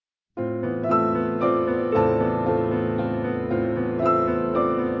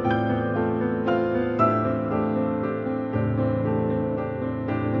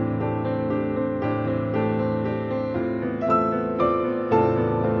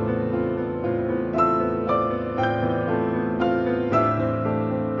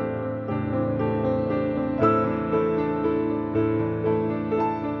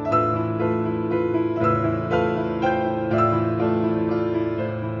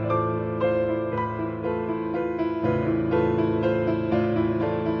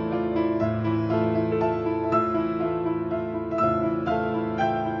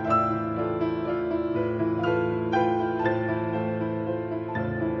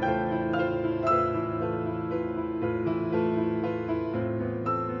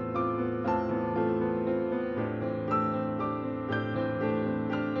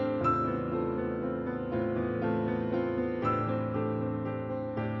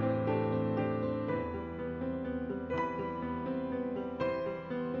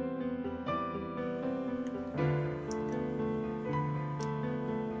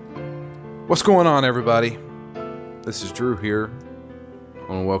What's going on, everybody? This is Drew here. I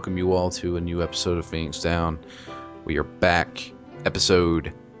want to welcome you all to a new episode of Phoenix Down. We are back,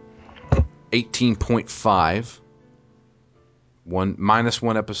 episode 18.5.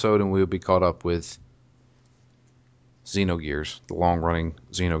 One episode, and we'll be caught up with Xenogears, the long-running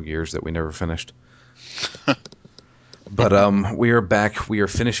Xenogears that we never finished. But we are back. We are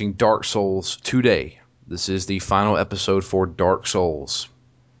finishing Dark Souls today. This is the final episode for Dark Souls.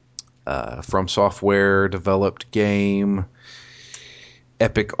 From Software developed game,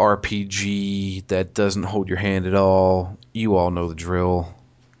 epic RPG that doesn't hold your hand at all. You all know the drill.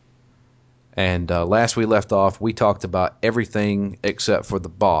 And last we left off, we talked about everything except for the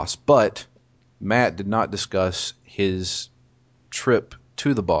boss. But Matt did not discuss his trip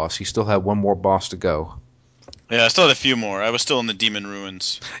to the boss. He still had one more boss to go. Yeah, I still had a few more. I was still in the demon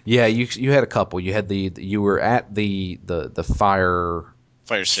ruins. Yeah, you had a couple. You had you were at the fire.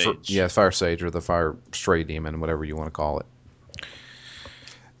 Fire Sage. Yeah, Fire Sage or the Fire Stray Demon, whatever you want to call it.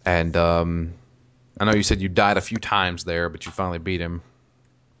 And I know you said you died a few times there, but you finally beat him.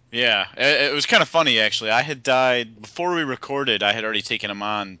 Yeah, it was kind of funny actually. I had died before we recorded. I had already taken him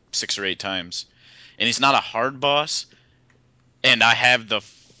on 6 or 8 times, and he's not a hard boss. And I have the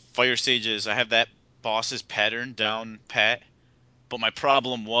Fire Sages. I have that boss's pattern down pat. But my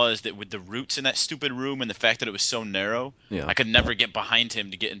problem was that with the roots in that stupid room and the fact that it was so narrow, Yeah, I could never get behind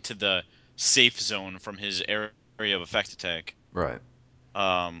him to get into the safe zone from his area of effect attack. right.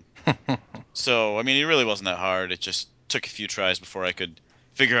 Um, So, I mean, it really wasn't that hard. It just took a few tries before I could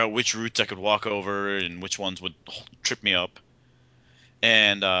figure out which routes I could walk over and which ones would trip me up.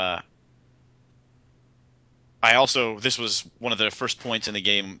 And I also, this was one of the first points in the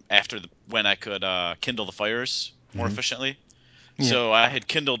game after when I could kindle the fires more Hmm. efficiently. Yeah. So I had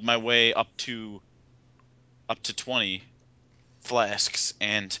kindled my way up to 20 flasks,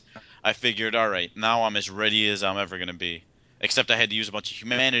 and I figured, all right, now I'm as ready as I'm ever gonna be. Except I had to use a bunch of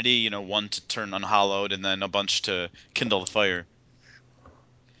humanity, one to turn unhallowed, and then a bunch to kindle the fire.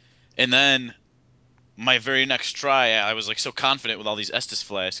 And then my very next try, I was like so confident with all these Estus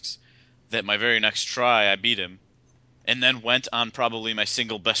flasks that my very next try I beat him, and then went on probably my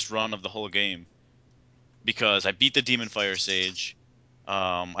single best run of the whole game because I beat the Demon Fire Sage.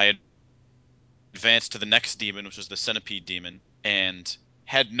 I advanced to the next demon, which was the Centipede Demon, and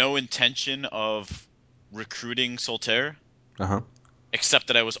had no intention of recruiting Solitaire, Uh-huh. except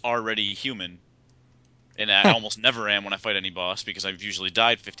that I was already human. And I almost never am when I fight any boss because I've usually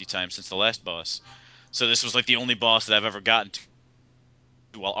died 50 times since the last boss. So this was like the only boss that I've ever gotten to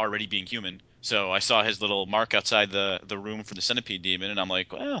while already being human. So I saw his little mark outside the room for the centipede demon, and I'm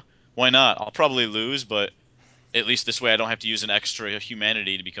like, well, why not? I'll probably lose, but at least this way I don't have to use an extra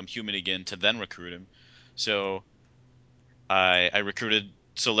humanity to become human again to then recruit him. So I recruited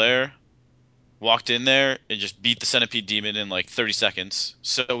Solaire, walked in there, and just beat the centipede demon in like 30 seconds.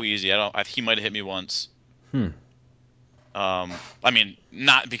 So easy. He might have hit me once. Hmm. I mean,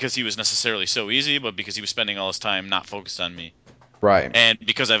 not because he was necessarily so easy, but because he was spending all his time not focused on me, Right. and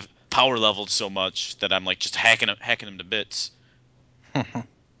because I've power leveled so much that I'm like just hacking him to bits.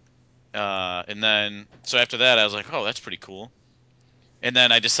 And then so after that, I was like, oh, that's pretty cool. And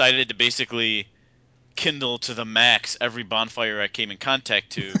then I decided to basically kindle to the max every bonfire I came in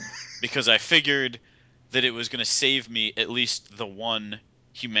contact to, because I figured that it was going to save me at least the one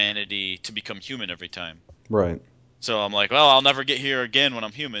humanity to become human every time. Right. So I'm like, well, I'll never get here again when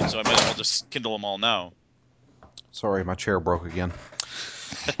I'm human, so I might as well just kindle them all now. Sorry, my chair broke again.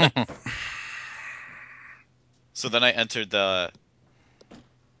 So then I entered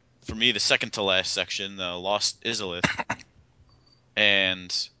for me, the second to last section, the Lost Izalith,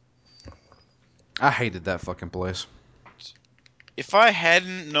 and I hated that fucking place. if I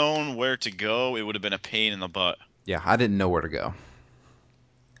hadn't known where to go, it would have been a pain in the butt. Yeah, I didn't know where to go.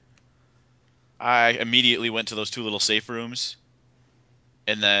 I immediately went to those two little safe rooms,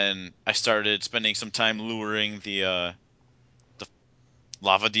 and then I started spending some time luring the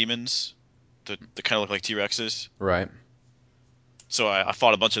lava demons, the kind of look like T-Rexes. Right. So I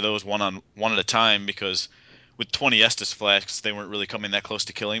fought a bunch of those one at a time because with 20 Estus flasks, they weren't really coming that close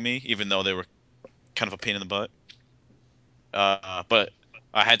to killing me, even though they were kind of a pain in the butt. But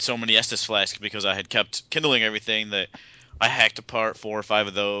I had so many Estus flasks because I had kept kindling everything that I hacked apart 4 or 5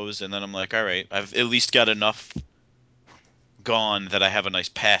 of those, and then I'm like, all right, I've at least got enough gone that I have a nice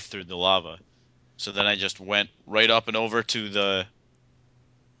path through the lava. So then I just went right up and over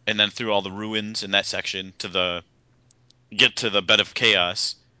and then through all the ruins in that section get to the bed of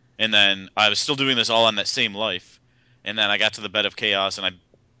chaos. And then I was still doing this all on that same life. And then I got to the bed of chaos and I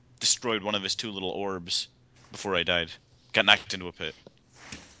destroyed one of his two little orbs before I died. Got knocked into a pit.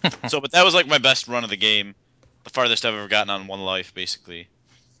 So, but that was like my best run of the game, the farthest I've ever gotten on one life, basically.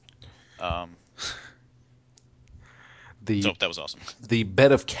 Um, The so that was awesome. the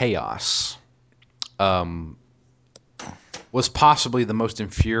Bed of Chaos um, was possibly the most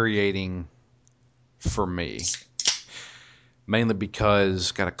infuriating for me, mainly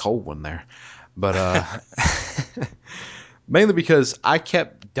because got a cold one there, but mainly because I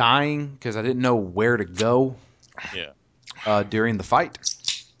kept dying because I didn't know where to go Yeah. during the fight.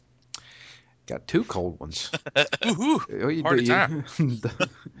 Got two cold ones. Woohoo! Oh, you do Party you time.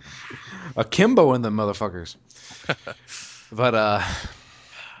 akimbo in the motherfuckers. But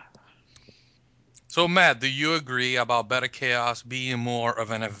So, Matt, do you agree about Better Chaos being more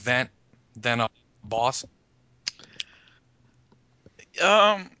of an event than a boss?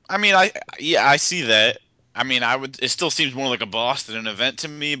 I mean, yeah, I see that. I mean, I would. It still seems more like a boss than an event to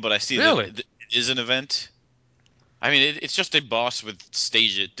me, but I see that Really? it is an event. I mean, it's just a boss with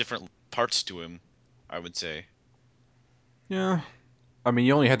stage different parts to him. I would say. yeah, I mean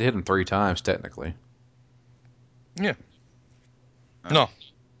you only had to hit him 3 times technically. Yeah. Uh, No,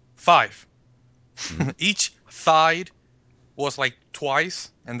 5. Hmm. Each side was like twice,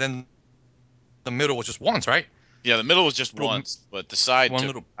 and then the middle was just once, right? yeah, the middle was just Little, once, but the side one took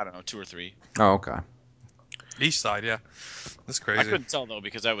little I don't know 2 or 3. Oh, okay. each side, yeah. That's I crazy. couldn't tell though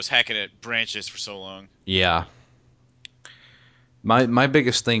because I was hacking at branches for so long. Yeah. My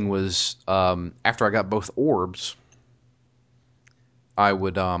biggest thing was after I got both orbs, I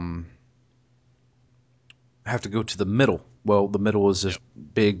would have to go to the middle. Well, the middle is this Yep.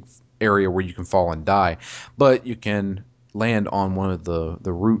 big area where you can fall and die, but you can land on one of the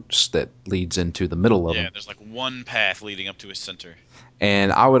routes that leads into the middle of Yeah, them. there's like one path leading up to his center.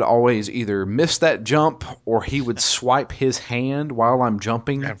 And I would always either miss that jump or he would swipe his hand while I'm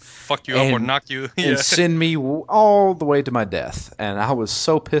jumping And fuck you up or and knock you. and Yeah. send me all the way to my death. And I was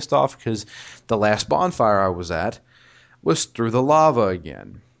so pissed off because the last bonfire I was at was through the lava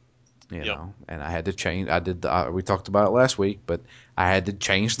again. Yep. And I had to change. I did. We talked about it last week, but I had to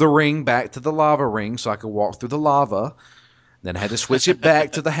change the ring back to the lava ring so I could walk through the lava. Then I had to switch it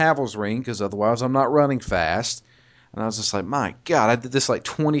back to the Havel's ring because otherwise I'm not running fast. And I was just like, my God, I did this like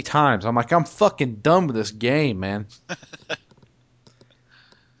 20 times. I'm like, I'm fucking done with this game, man.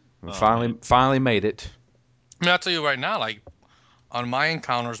 And Oh man. finally made it. I mean, I'll tell you right now, like on my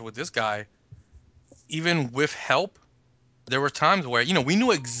encounters with this guy, even with help, there were times where we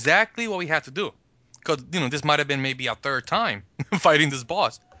knew exactly what we had to do, because this might have been maybe our third time fighting this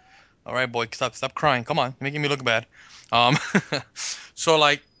boss. All right, boy, stop crying. Come on, you're making me look bad. Um, so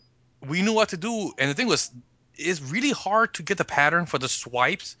like we knew what to do, and the thing was, it's really hard to get the pattern for the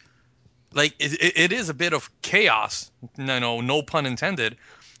swipes. Like it is a bit of chaos, no pun intended,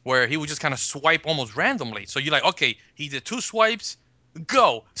 where he would just kind of swipe almost randomly. So you're like, okay, he did 2 swipes,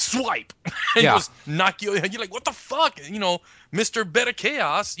 go swipe, and Yeah. just knock you. You're like, what the fuck, Mister Better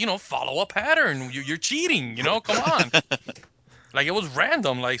Chaos, follow a pattern. You're cheating, come on. Like it was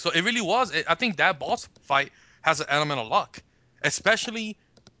random, like so it really was. I think that boss fight has an element of luck, especially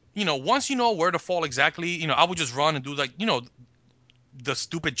once you know where to fall exactly. I would just run and do like the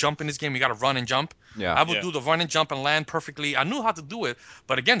stupid jump in this game. You got to run and jump. Yeah. I would Yeah. do the run and jump and land perfectly. I knew how to do it,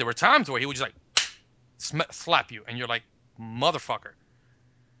 but again, there were times where he would just like slap you, and you're like, motherfucker.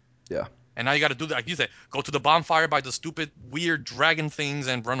 Yeah. And now you got to do that, like you said, go to the bonfire by the stupid weird dragon things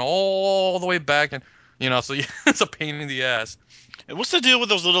and run all the way back, and so it's a pain in the ass. And what's the deal with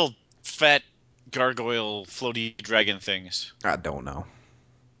those little fat gargoyle floaty dragon things? I don't know.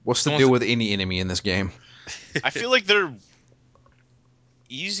 What's the The ones deal that with any enemy in this game? I feel like they're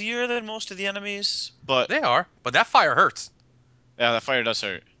easier than most of the enemies, but they are, but that fire hurts. yeah, that fire does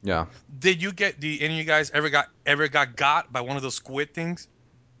hurt. Yeah. Did any of you guys ever got by one of those squid things?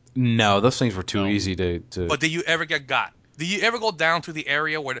 No, those things were too No. easy to. But did you ever get got? Did you ever go down to the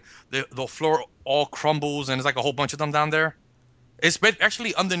area where the floor all crumbles and there's like a whole bunch of them down there? It's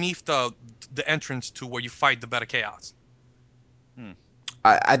actually underneath the entrance to where you fight the Better Chaos. Hmm.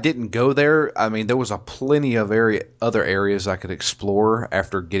 I didn't go there. I mean, there was a plenty of other areas I could explore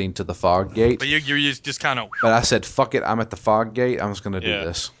after getting to the fog But gate. you're just kind of But I said, "Fuck it, I'm at the fog gate. I'm just gonna do Yeah.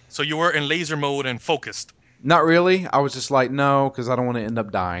 this." so you were in laser mode and focused. Not really. I was just like, no, because I don't want to end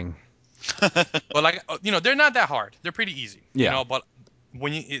up dying. But like they're not that hard. They're pretty easy. Yeah. But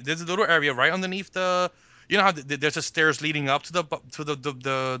when there's a little area right underneath how there's a stairs leading up to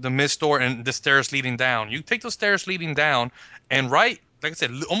the mist door and the stairs leading down. You take those stairs leading down, and right, like I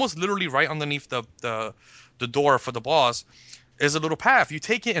said, almost literally right underneath the door for the boss is a little path. You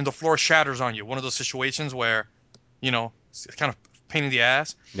take it and the floor shatters on you. One of those situations where it's kind of pain in the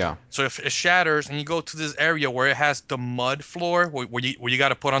ass. Yeah. So if it shatters and you go to this area where it has the mud floor, where you got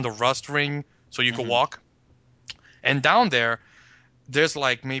to put on the rust ring so you can Mhm. walk, and down there's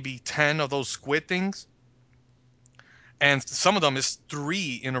like maybe 10 of those squid things, and some of them is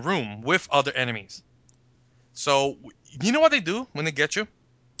 3 in a room with other enemies. So you know what they do when they get you?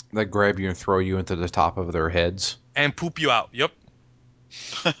 They grab you and throw you into the top of their heads And poop you out. Yep.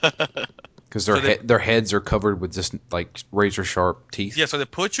 because So they their heads are covered with just like razor sharp teeth. Yeah, so they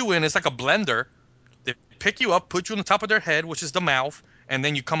put you in. It's like a blender. They pick you up, put you on the top of their head, which is the mouth, and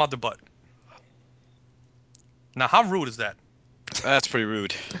then you come out the butt. Now, how rude is that? That's pretty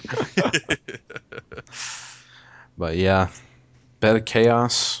rude. But yeah, Bed of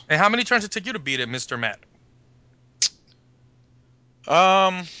Chaos. And how many turns it took you to beat it, Mr. Matt?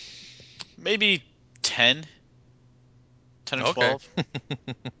 Um, maybe 10, 10 or Okay.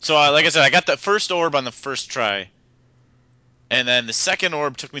 12. So, like I said, I got the first orb on the first try, and then the second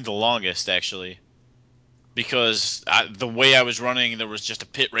orb took me the longest, actually, because the way I was running, there was just a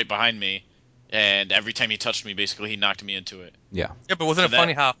pit right behind me, and every time he touched me, basically, he knocked me into it. Yeah, Yeah, but wasn't So it that,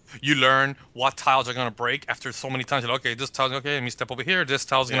 funny how you learn what tiles are gonna break after so many times? You're like, okay, this tile's okay. Let me step over here. This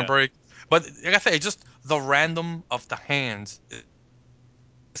tile's gonna yeah, break. But like I say, it's just the random of the hands.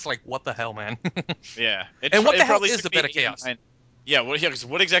 It's like, what the hell, man? yeah. And what the It hell probably is took the me Bed of 8 or Chaos? 9. Yeah, what? Yeah, 'cause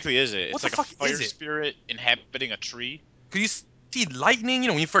what exactly is it? What It's the like a fuck is fire it? spirit inhabiting a tree. Could you see lightning? You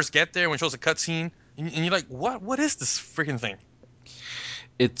know, when you first get there, when it shows a cutscene, and you're like, what? What is this freaking thing?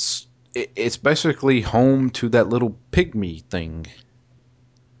 it's it's basically home to that little pygmy thing.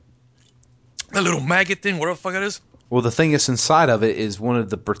 That little maggot thing, whatever the fuck it is. Well, the thing that's inside of it is one of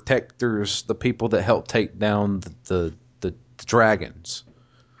the protectors, the people that helped take down the dragons.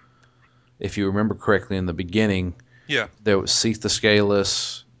 If you remember correctly, in the beginning, Yeah. there was Seath the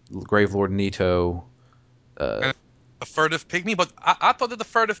Scaleless, Grave Lord Nito. And a furtive pygmy, but I thought that the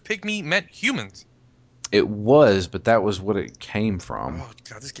furtive pygmy meant humans. It was, but that was what it came from. Oh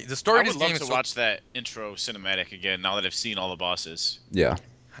god, the story I of this would love game is to so. watch that intro cinematic again now that I've seen all the bosses. Yeah.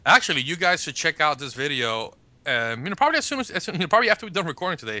 Actually, you guys should check out this video. Probably probably after we're done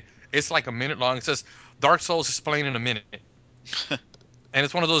recording today. It's like a minute long. It says Dark Souls explained in a minute. And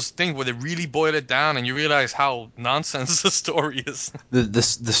it's one of those things where they really boil it down, and you realize how nonsense the story is. The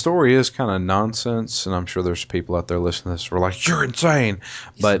story is kind of nonsense, and I'm sure there's people out there listening to this who are like, "You're insane."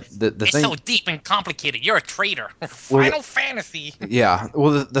 But the It's thing, so deep and complicated. You're a traitor. well, Final Fantasy. yeah.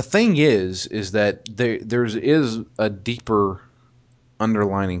 Well, the thing is that there's a deeper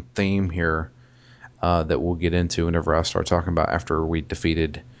underlining theme here that we'll get into whenever I start talking about after we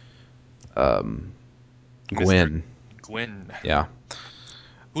defeated Gwen. Gwen. Yeah,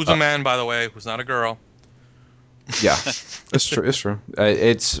 Who's a man, by the way, who's not a girl. yeah. It's true. It's true.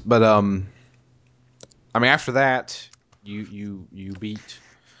 It's but I mean, after that, you beat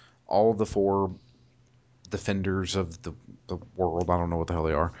all the 4 defenders of the world. I don't know what the hell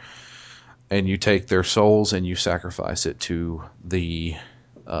they are. And you take their souls and you sacrifice it to the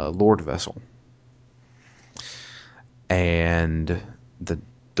Lord vessel. And the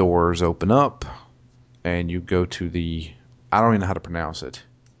doors open up, and you go to the, I don't even know how to pronounce it.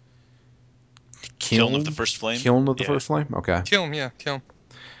 Kiln of the First Flame? Kiln of the Yeah. First Flame? Okay. Kill him, yeah, kill him.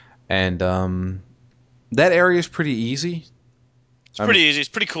 And that area is pretty easy. It's pretty easy. It's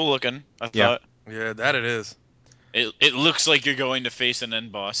pretty cool looking, I Yeah. thought. Yeah, that it is. It looks like you're going to face an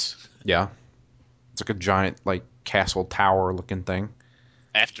end boss Yeah. It's like a giant, like, castle tower looking thing.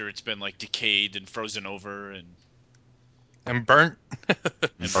 after it's been like decayed and frozen over And burnt.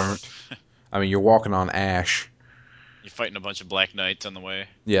 and Burnt. I mean, you're walking on ash. you're fighting a bunch of Black Knights on the way.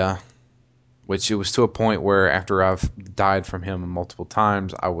 Yeah. Which it was to a point where after I've died from him multiple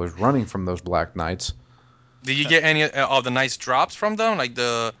times, I was running from those Black Knights. Did you get any of the nice drops from them, like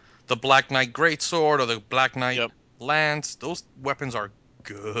the Black Knight Greatsword or the Black Knight Yep. Lance? Those weapons are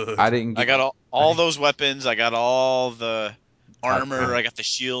good. I didn't I get. got I all didn't, those weapons. I got all the I, armor. I got the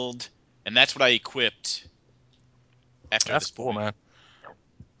shield, and that's what I equipped after That's this cool, point. man.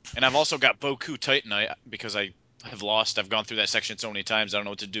 And I've also got Boku Titanite because I have lost. I've gone through that section so many times. I don't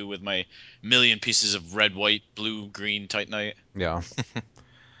know what to do with my million pieces of red, white, blue, green Titanite. yeah.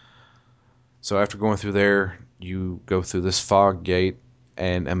 So after going through there, you go through this fog gate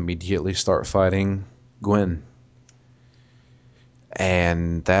and immediately start fighting Gwen.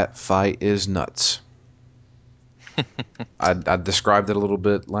 And that fight is nuts. I described it a little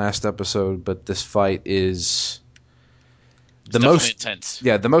bit last episode, but this fight is It's the definitely most, intense.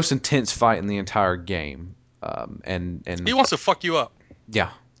 yeah, the most intense fight in the entire game. He And wants to fuck you up. yeah,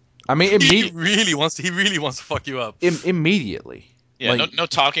 I mean He really wants to. He really wants to fuck you up. immediately. Yeah, Like, no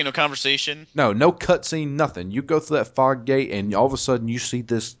talking, no conversation. no cutscene, nothing. You go through that fog gate, and all of a sudden you see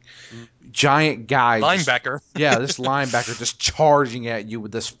this giant guy, Linebacker. this linebacker just charging at you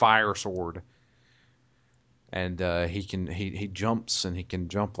with this fire sword. And he jumps, and he can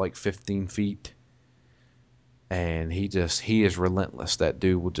jump like 15 feet. And he is relentless. That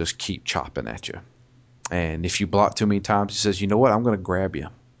dude will just keep chopping at you. And if you block too many times, he says, "You know what? I'm going to grab you."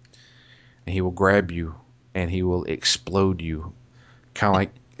 And he will grab you, and he will explode you. Kind of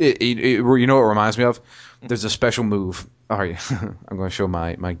like, you know what it reminds me of? There's a special move. All right, I'm going to show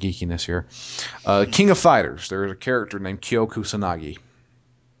my geekiness here. King of Fighters, there's a character named Kyo Kusanagi.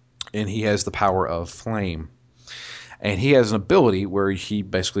 And he has the power of flame. And he has an ability where he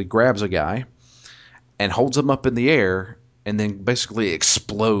basically grabs a guy and holds them up in the air and then basically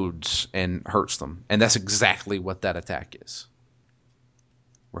explodes and hurts them. And that's exactly what that attack is.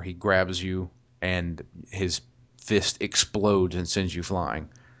 Where he grabs you and his fist explodes and sends you flying.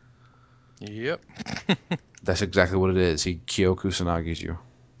 Yep. That's exactly what it is. He Kyo Kusanagi's you.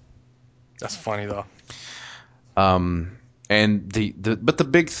 That's funny though. And but the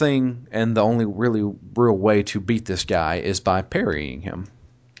big thing and the only really real way to beat this guy is by parrying him.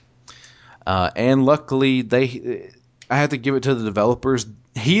 And luckily, I had to give it to the developers.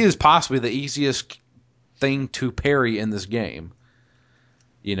 He is possibly the easiest thing to parry in this game.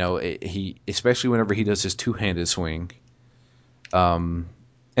 You know, he especially whenever he does his two-handed swing. And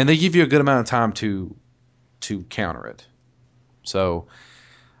they give you a good amount of time to counter it. So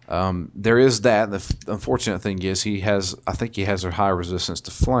there is that. The unfortunate thing is I think he has a high resistance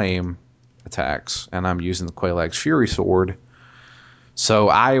to flame attacks, and I'm using the Quelaag's Fury Sword. So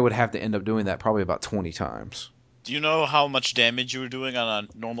I would have to end up doing that probably about 20 times. Do you know how much damage you were doing on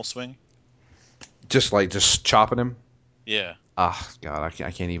a normal swing? Just chopping him. Yeah. Ah, God,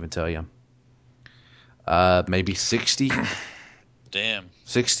 I can't even tell you. Maybe 60, Damn.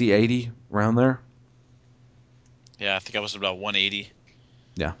 60, 80, around there. Yeah, I think I was about 180.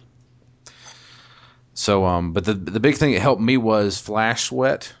 Yeah. So, but the big thing that helped me was Flash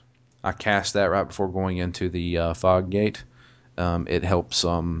Sweat. I cast that right before going into the fog gate. It helps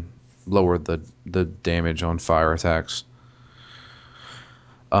lower the damage on fire attacks.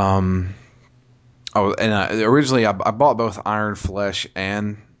 Originally I bought both Iron Flesh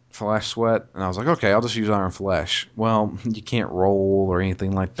and Flash Sweat, and I was like, okay, I'll just use Iron Flesh. Well, you can't roll or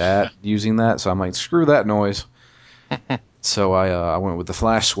anything like that using that, so I'm like, screw that noise. So I went with the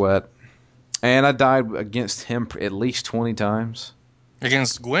Flash Sweat, and I died against him at least 20 times.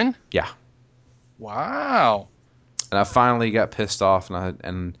 Against Gwyn? Yeah. Wow. And I finally got pissed off,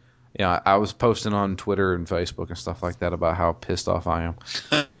 and I was posting on Twitter and Facebook and stuff like that about how pissed off I am.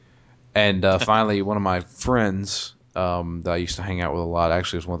 And finally, one of my friends that I used to hang out with a lot,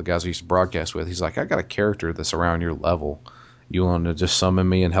 actually was one of the guys I used to broadcast with, he's like, I got a character that's around your level. You want to just summon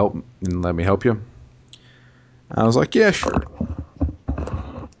me and help and let me help you? I was like, yeah, sure.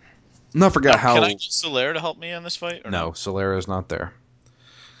 And I forgot how... Can I get Solaire to help me on this fight? Or No, Solera's not there.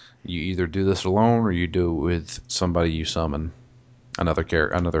 You either do this alone or you do it with somebody you summon.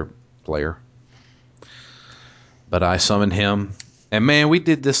 Another player. But I summoned him, and man, we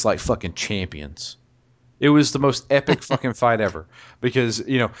did this like fucking champions. It was the most epic fucking fight ever. Because,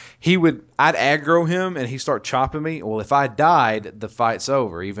 I'd aggro him and he'd start chopping me. Well, if I died, the fight's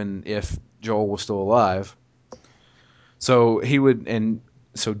over, even if Joel was still alive. So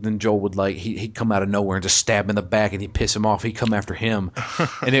so then Joel would he'd come out of nowhere and just stab him in the back, and he'd piss him off. He'd come after him,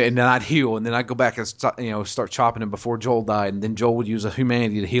 and then I'd heal, and then I'd go back and start chopping him before Joel died, and then Joel would use a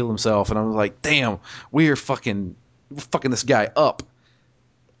humanity to heal himself, and I was like, damn, we're fucking this guy up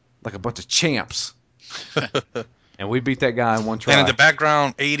like a bunch of champs. And we beat that guy in one try. And in the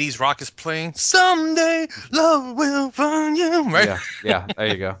background, 80s rock is playing. Someday love will find you. Right? Yeah, there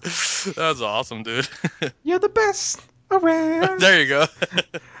you go. That's awesome, dude. You're the best around. There you go.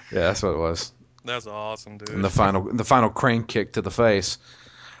 Yeah, that's what it was. That's awesome, dude. And the final crane kick to the face.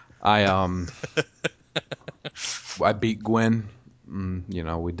 I beat Gwen.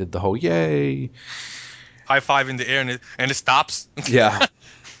 We did the whole yay. High five in the air, and it stops. Yeah.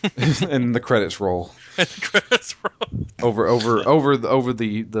 And the credits roll. And the credits roll. over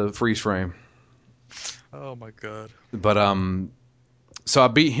the freeze frame. Oh my god. But so I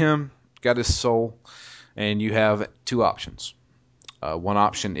beat him, got his soul, and you have two options. One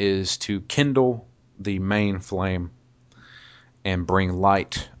option is to kindle the main flame and bring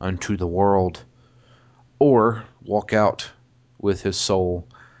light unto the world, or walk out with his soul,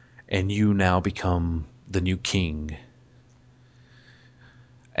 and you now become the new king.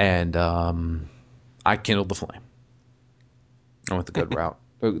 And I kindled the flame. I went the good route,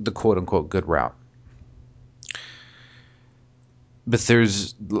 the quote unquote good route.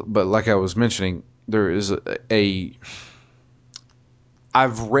 but like I was mentioning, there is a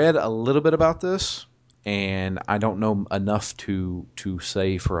I've read a little bit about this, and I don't know enough to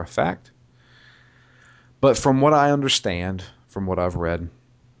say for a fact. But from what I understand, from what I've read,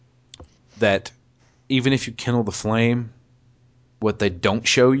 that even if you kindle the flame, what they don't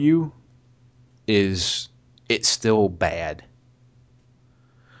show you is it's still bad.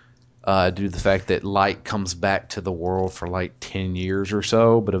 Due to the fact that light comes back to the world for like 10 years or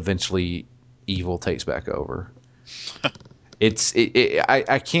so, but eventually evil takes back over.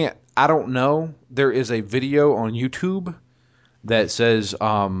 I can't, I don't know. There is a video on YouTube that says,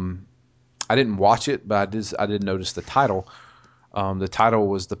 I didn't watch it, but I did notice the title. The title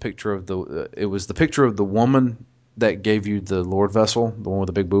was the picture of it was the picture of the woman that gave you the Lord vessel, the one with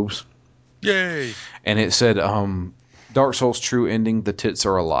the big boobs. Yay! And it said, Dark Souls true ending, the tits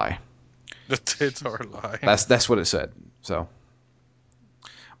are a lie. The tits are lying. That's what it said. So,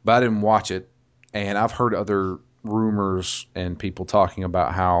 but I didn't watch it, and I've heard other rumors and people talking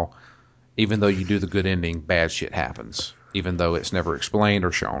about how even though you do the good ending, bad shit happens, even though it's never explained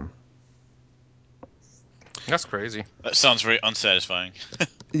or shown. That's crazy. That sounds very unsatisfying.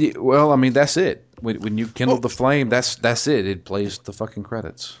 Yeah, well, I mean, that's it. When you kindle Well, the flame, that's it. It plays the fucking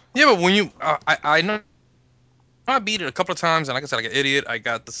credits. yeah, but when you, I know I beat it a couple of times, and like I said, like an idiot, I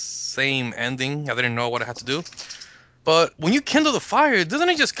got the same ending. I didn't know what I had to do. But when you kindle the fire, doesn't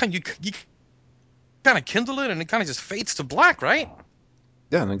it just you kind of kindle it, and it kind of just fades to black, right?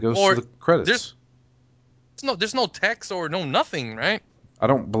 Yeah, and it goes to Or the credits. there's no text or no nothing, right? I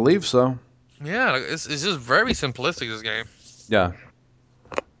don't believe so. Yeah, like, it's just very simplistic, this game. Yeah,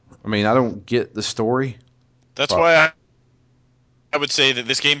 I mean, I don't get the story. That's Pro- why I would say that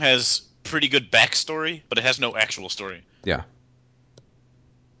this game has pretty good backstory, but it has no actual story. Yeah,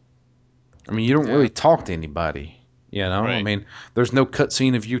 I mean, you don't Yeah. really talk to anybody. You know, I Right. mean, there's no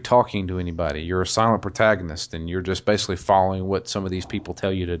cutscene of you talking to anybody. You're a silent protagonist, and you're just basically following what some of these people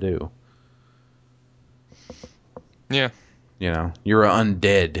tell you to do. Yeah. You know, you're an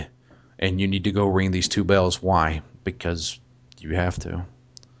undead, and you need to go ring these two bells. Why? Because you have to.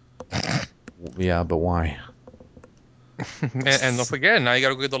 Yeah, but why? And don't forget, now you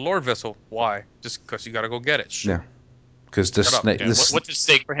gotta go get the Lord vessel. Why? Just because you gotta go get it. Yeah, because the Shut up. snake, Yeah. What's at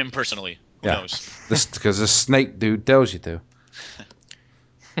stake for him personally? Who yeah, knows? this because the snake dude tells you to.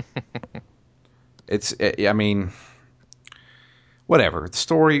 I mean, whatever. The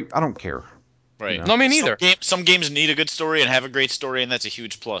story, I don't care. You Right. know. No, me neither. Some games need a good story and have a great story, and that's a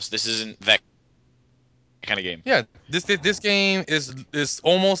huge plus. This isn't that kind of game. Yeah, this game is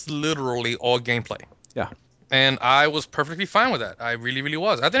almost literally all gameplay, Yeah. and I was perfectly fine with that. I really, really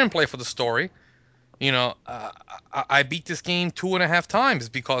was. I didn't play for the story. I beat this game 2.5 times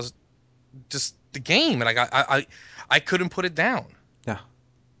because just the game, and I couldn't put it down. Yeah.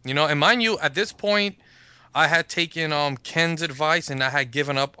 And mind you, at this point, I had taken Ken's advice and I had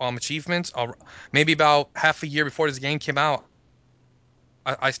given up achievements. Maybe about half a year before this game came out,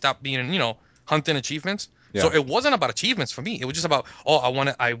 I stopped being hunting achievements. So Yeah. it wasn't about achievements for me. It was just about I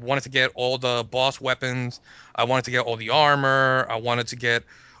wanted to get all the boss weapons. I wanted to get all the armor. I wanted to get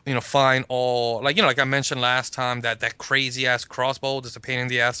find all like I mentioned last time that crazy ass crossbow that's a pain in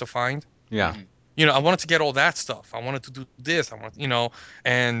the ass to find. Yeah. Mhm. I wanted to get all that stuff. I wanted to do this.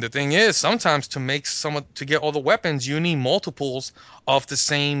 And the thing is, sometimes to get all the weapons, you need multiples of the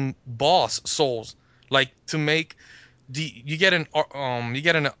same boss souls. Like to make you get an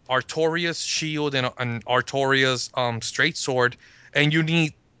Artorias shield and an Artorias straight sword, and you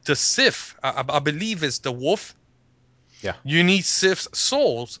need the Sif. I believe it's the wolf. Yeah. You need Sif's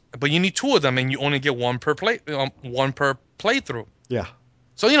souls, but you need two of them, and you only get one per playthrough. Yeah.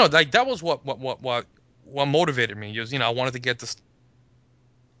 So like that was what motivated me. Is I wanted to get the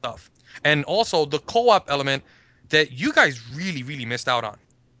stuff, and also the co-op element that you guys really really missed out on.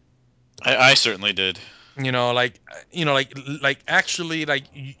 I certainly did. Like actually, like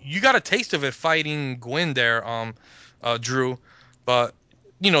you got a taste of it fighting Gwyn there, Drew, but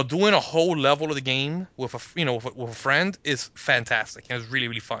doing a whole level of the game with with a friend is fantastic and it's really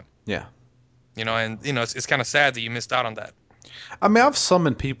really fun. Yeah. And it's kind of sad that you missed out on that. I mean, I've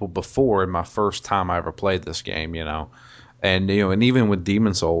summoned people before in my first time I ever played this game, and and even with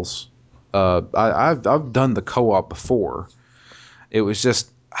Demon Souls, I've done the co-op before. It was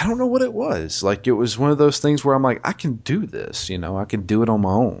just I don't know what it was. Like it was one of those things where I'm like, I can do this, I can do it on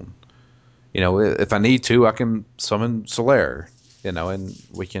my own. If I need to, I can summon Solaire, and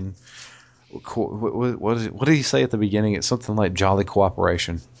we can. What did he say at the beginning? It's something like jolly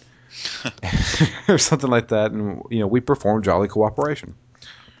cooperation. Or something like that, and we perform jolly cooperation.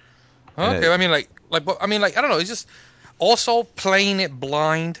 And Okay, I mean, like, but I mean, like, I don't know. It's just Also, playing it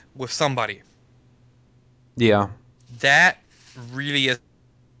blind with somebody. Yeah. That really is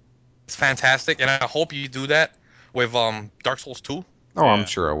fantastic, and I hope you do that with Dark Souls 2. Oh, I'm Yeah.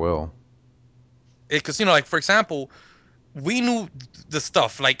 sure I will. Because like for example, we knew the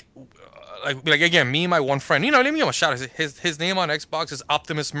stuff like again, me and my one friend. Let me give him a shout. His name on Xbox is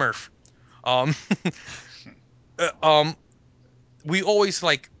Optimus Murph. Um, uh, um, we always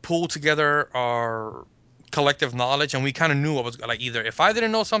like pull together our collective knowledge, and we kind of knew what was like either if I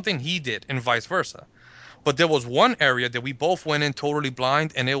didn't know something, he did, and vice versa. But there was one area that we both went in totally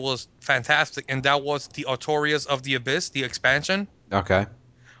blind, and it was fantastic, and that was the Artorias of the Abyss, the expansion. Okay.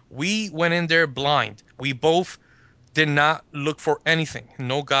 We went in there blind. We both did not look for anything,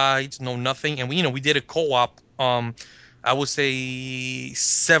 no guides, no nothing, and we did a co-op. I would say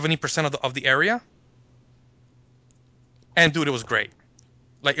 70% of the area, and dude, it was great.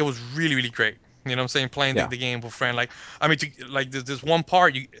 Like it was really really great. You know what I'm saying? Playing the, Yeah. the game with a friend. Like I mean, like there's this one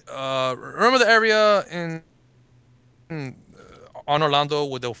part you remember the area on Orlando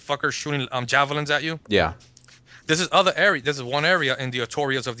with the fuckers shooting javelins at you. Yeah. This is other area. This is one area in the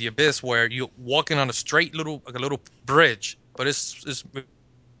Artorias of the Abyss where you're walking on a straight little like a little bridge, but it's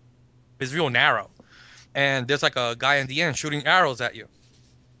real narrow. And there's like a guy in the end shooting arrows at you,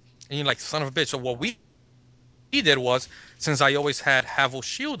 and you're like son of a bitch. So what we did was, since I always had Havel's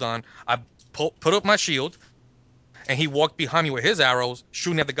shield on, I put up my shield, and he walked behind me with his arrows,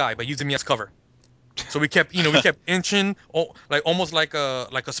 shooting at the guy, but using me as cover. So we kept inching, like almost like a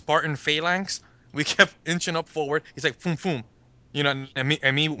Spartan phalanx. We kept inching up forward. He's like, boom, boom, and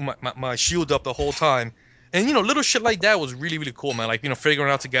me, my shield up the whole time, and little shit like that was really, really cool, man. Like figuring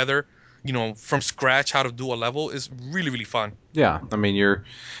out together, from scratch how to do a level is really, really fun. Yeah. I mean,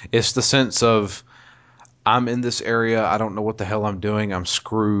 it's the sense of I'm in this area. I don't know what the hell I'm doing. I'm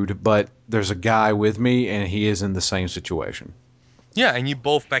screwed, but there's a guy with me and he is in the same situation. Yeah, and you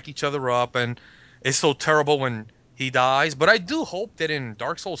both back each other up, and it's so terrible when he dies. But I do hope that in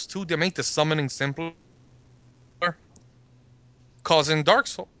Dark Souls 2 they make the summoning simpler. Cause in Dark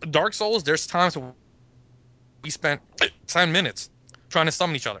Souls, there's times where we spent 10 minutes trying to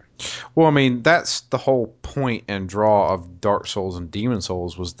summon each other. Well, I mean, that's the whole point and draw of Dark Souls and Demon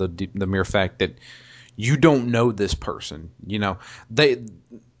Souls was the mere fact that you don't know this person. They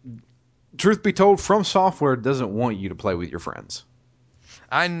truth be told, From Software doesn't want you to play with your friends.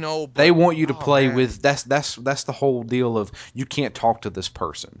 I know, They but want you to oh play man, with that's the whole deal of you can't talk to this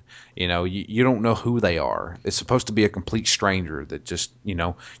person. You don't know who they are. It's supposed to be a complete stranger that just,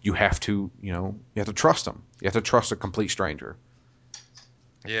 you have to trust them. You have to trust a complete stranger.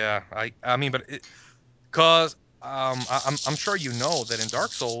 yeah, I mean, but cause I'm sure you know that in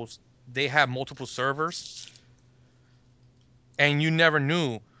Dark Souls they have multiple servers, and you never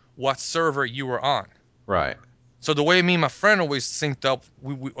knew what server you were on. Right. So the way me and my friend always synced up,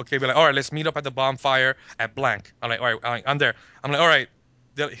 okay, we're like, all right, let's meet up at the bonfire at blank. I'm like, all right, I'm there. I'm like, all right,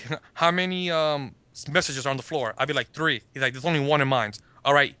 how many messages are on the floor? I'd be like 3. He's like, there's only 1 in mine.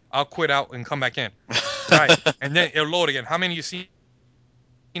 All right, I'll quit out and come back in. All right, and then it'll load again. How many you see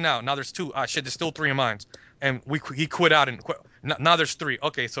now? Now there's 2. Ah, shit, there's still 3 in mine. And he quit out and quit. Now there's 3.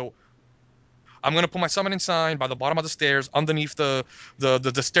 Okay, so I'm gonna put my summoning sign by the bottom of the stairs, underneath the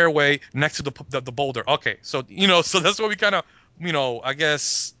stairway, next to the boulder. Okay, so so that's what we kind of, I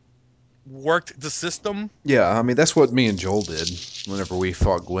guess, worked the system. Yeah, I mean that's what me and Joel did whenever we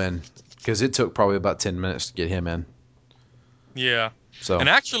fought Gwen, because it took probably about 10 minutes to get him in. Yeah, So, and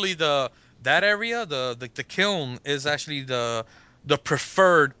actually that area, the kiln is actually the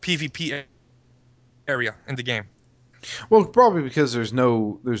preferred PvP area in the game, well, probably because there's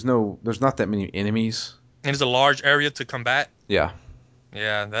not that many enemies. and it's a large area to combat. Yeah,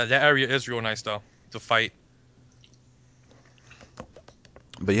 Yeah, that area is real nice though to fight.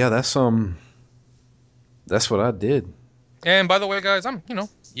 but yeah, that's what I did. And by the way, guys,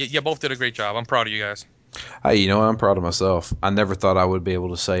 you both did a great job. I'm proud of you guys. Hey, I'm proud of myself. I never thought I would be able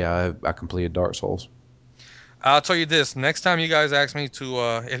to say I completed Dark Souls. I'll tell you this: next time you guys ask me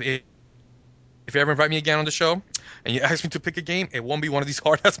to, if you ever invite me again on the show, and you ask me to pick a game, it won't be one of these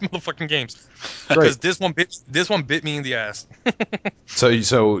hard ass motherfucking games, Great. because this one bit me in the ass. So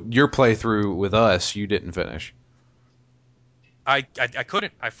your playthrough with us, you didn't finish. I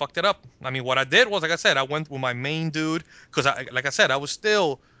couldn't. I fucked it up. I mean, what I did was, like I said, I went with my main dude because like I said, I was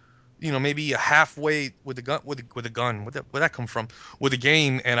still, maybe halfway with the gun, with the gun. Where'd that come from? With the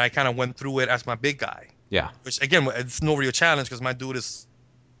game, and I kind of went through it as my big guy, Yeah, which again, it's no real challenge because my dude is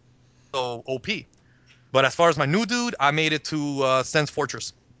so OP. But as far as my new dude, I made it to Sense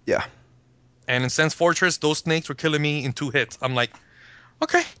Fortress. yeah. And in Sense Fortress, those snakes were killing me in 2 hits. I'm like,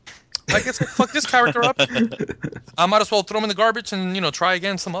 okay. I guess I fucked this character up. I might as well throw him in the garbage and try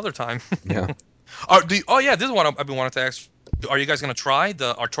again some other time. Yeah. Oh yeah, this is what I've been wanting to ask. Are you guys gonna try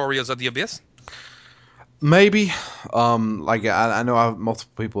the Artorias of the Abyss? Maybe. Like I know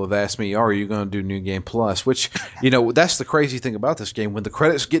multiple people have asked me, "Are you going to do New Game Plus?" Which, that's the crazy thing about this game. When the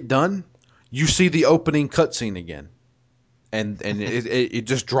credits get done, you see the opening cutscene again, and it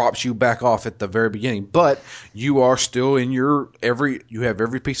just drops you back off at the very beginning. But you are still in you have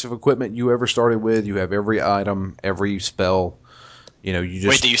every piece of equipment you ever started with. You have every item, every spell. You Wait,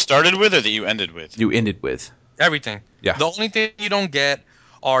 just that you started with or that you ended with? you ended with. Everything. Yeah. The only thing you don't get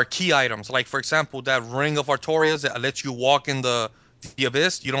are key items. Like for example, that ring of Artorias that lets you walk in the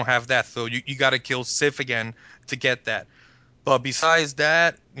abyss. You don't have that, so you got to kill Sif again to get that. But besides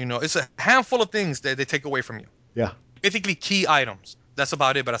that, it's a handful of things that they take away from you. Yeah. Basically, key items. That's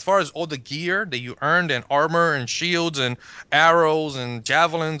about it. But as far as all the gear that you earned and armor and shields and arrows and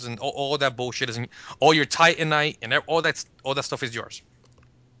javelins and all that bullshit is all your Titanite and all that stuff is yours.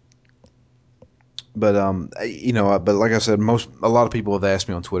 But but like I said, a lot of people have asked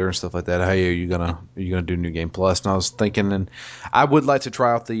me on Twitter and stuff like that. Hey, are you gonna do New Game Plus? And I was thinking, and I would like to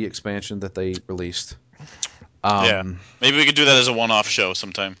try out the expansion that they released. Yeah. Um, Maybe we could do that as a one-off show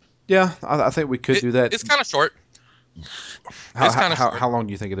sometime. yeah, I think we could It, do that. it's kind of short. How, It's how kind of how short. how long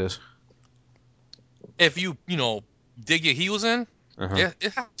do you think it is? If you dig your heels in, Uh-huh.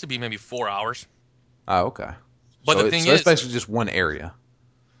 it has to be maybe 4 hours. Oh, okay. But So the it's thing so it's is, basically just one area,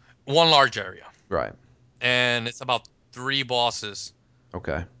 one large area, right? and it's about three bosses,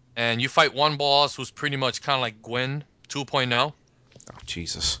 Okay. and you fight one boss who's pretty much kind of like Gwen 2.0. Oh,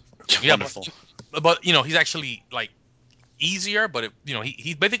 Jesus. Yeah, Wonderful. but he's actually like easier, but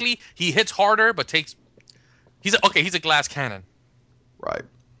he basically he hits harder, but takes he's a glass cannon. Right.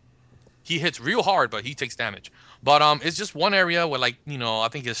 He hits real hard, but he takes damage. But it's just one area where like I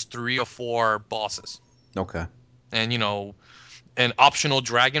think it's three or four bosses, Okay. and an optional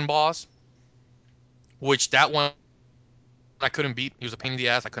dragon boss, which that one I couldn't beat. He was a pain in the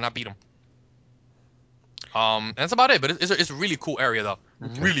ass. I could not beat him. And that's about it. But it's a really cool area though.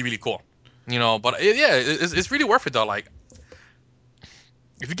 Okay. Really really cool. But it's really worth it though. Like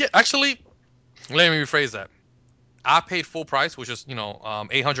if you get actually, let me rephrase that. I paid full price, which is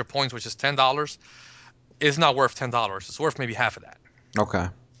 800 points, which is $10. It's not worth $10. It's worth maybe half of that. Okay.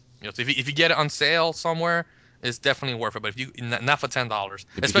 So if you get it on sale somewhere, it's definitely worth it. But if you not for $10, If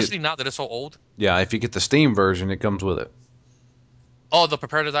you get especially now that it's so old. Yeah, if you get the Steam version, it comes with it. Oh, the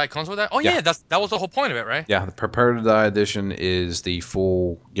Prepare to Die comes with that. Oh Yeah. yeah, that was the whole point of it, right? Yeah, the Prepare to Die edition is the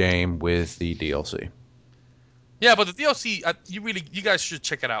full game with the DLC. Yeah, but the DLC, you guys should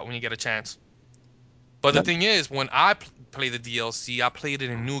check it out when you get a chance. But the Yep. thing is, when I play the DLC, I played it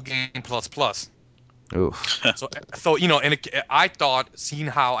in New Game Plus Plus. Oof. And I thought, seeing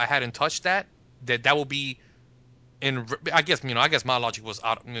how I hadn't touched that would be I guess my logic was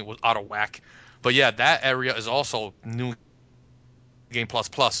out of whack. But yeah, that area is also New Game Plus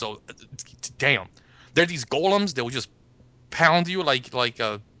Plus. So damn, there are these golems that will just pound you like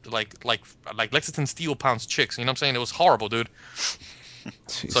Lexington Steel pounds chicks. You know what I'm saying? It was horrible, dude.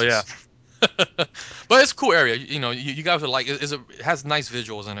 So yeah. Jesus. But it's a cool area. You guys would like it has nice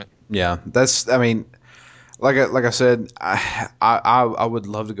visuals in it. Yeah, I mean, like I said, I would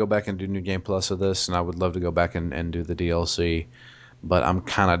love to go back and do New Game Plus of this, and I would love to go back and do the DLC, but I'm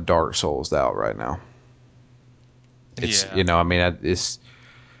kind of Dark Souls out right now. It's Yeah. I mean,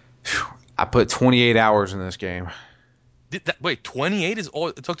 I put 28 hours in this game. Wait, 28 is all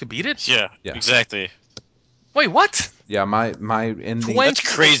it took to beat it? Yeah, Yeah. exactly. Wait, what? Yeah, my ending. 20,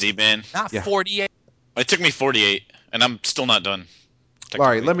 That's crazy, man. not Yeah. 48. It took me 48, and I'm still not done. All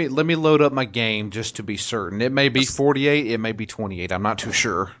right, Technically. let me load up my game just to be certain. It may be 48, it may be 28. I'm not too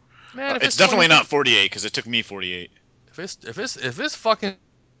sure. Man, if It's it's definitely 28, not 48 because it took me 48. if it's fucking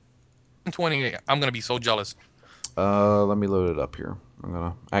 28, I'm gonna be so jealous. Let me load it up here. I'm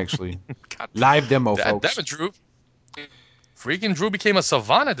gonna actually God, live demo, that folks. damn it, Drew. Freaking Drew became a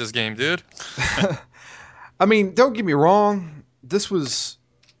savant at this game, dude. I mean, don't get me wrong. This was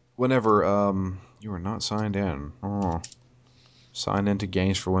whenever you were not signed in. Oh, signed into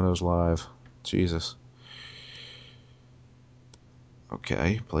Games for Windows Live. Jesus.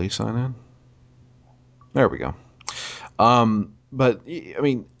 Okay, please sign in. There we go. But I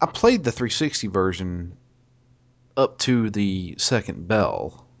mean, I played the 360 version up to the second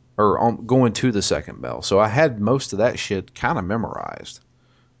bell, or going to the second bell. So I had most of that shit kind of memorized.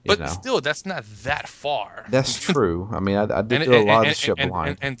 You But know, still, that's not that far. that's true. I mean, I did And do a lot of and, this shit and, and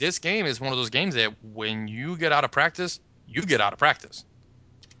blind. and this game is one of those games that when you get out of practice, you get out of practice.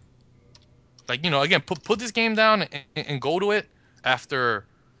 Like again, put this game down and go to it after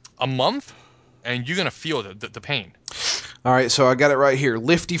a month, and you're gonna feel the pain. All right, so I got it right here.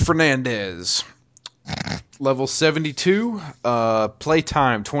 Lifty Fernandez, level 72,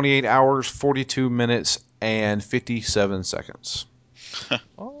 playtime 28 hours, 42 minutes, and 57 seconds.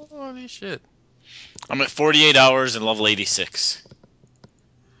 Holy shit! I'm at 48 hours and level 86.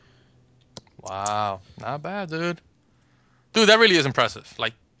 Wow, not bad, dude. Dude, that really is impressive.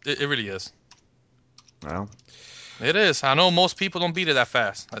 Like, it really is. Well, It is. I know most people don't beat it that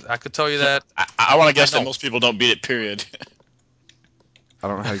fast. I could tell you that. I want to I guess that know. most people don't beat it, period. I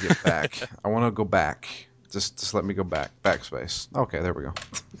don't know how to get back. I want to go back. Just let me go back. Backspace. Okay, there we go.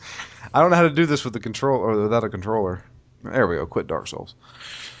 I don't know how to do this with the control or without a controller. There we go. Quit Dark Souls.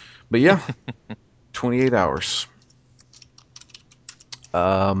 But yeah, 28 hours.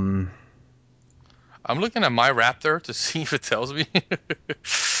 Um, I'm looking at my Raptor to see if it tells me.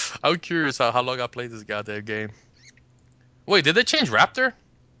 I'm curious how long I played this goddamn game. Wait, did they change Raptor?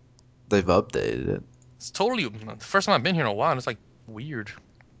 they've updated it. It's totally the first time I've been here in a while, and it's like weird.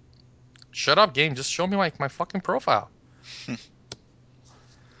 Shut up, game. Just show me my fucking profile.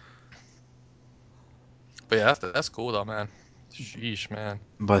 But yeah, that's cool though, man. Sheesh, man.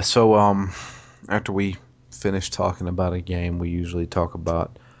 But so after we finish talking about a game, we usually talk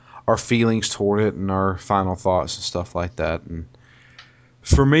about our feelings toward it and our final thoughts and stuff like that. And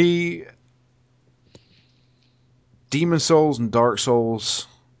for me, Demon Souls and Dark Souls,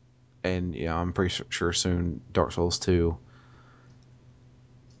 and yeah, I'm pretty sure soon Dark Souls 2.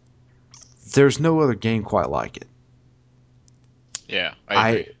 There's no other game quite like it. Yeah,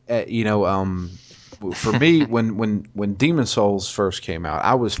 I agree. For me, when Demon Souls first came out,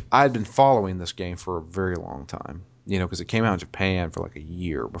 I'd been following this game for a very long time. Because it came out in Japan for like a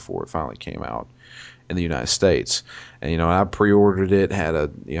year before it finally came out in the United States. And I pre-ordered it. I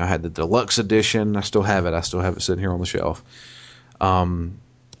had the deluxe edition. I still have it. I still have it sitting here on the shelf. And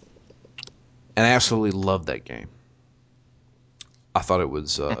I absolutely loved that game. I thought it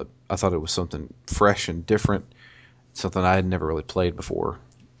was something fresh and different, something I had never really played before.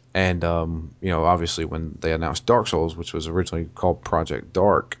 And obviously when they announced Dark Souls, which was originally called Project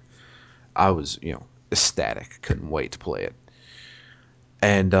Dark, I was ecstatic. Couldn't wait to play it.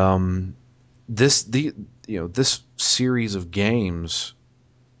 And this series of games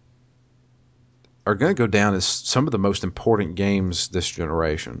are going to go down as some of the most important games this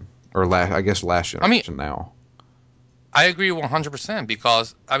generation, or last generation now. I agree 100%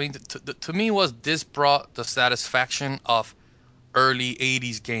 because to me was this brought the satisfaction of early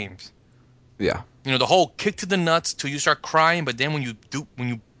 80s games. Yeah. The whole kick to the nuts till you start crying, but then when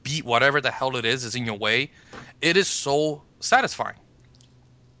you beat whatever the hell it is in your way, it is so satisfying.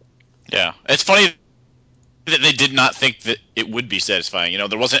 Yeah, it's funny that they did not think that it would be satisfying.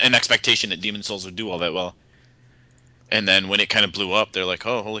 There wasn't an expectation that Demon Souls would do all that well. And then when it kind of blew up, they're like,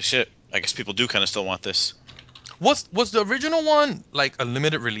 "Oh, holy shit! I guess people do kind of still want this." Was the original one like a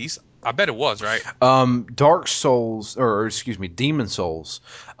limited release? I bet it was, right? Dark Souls, or excuse me, Demon Souls,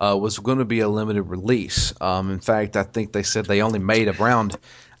 was going to be a limited release. In fact, I think they said they only made around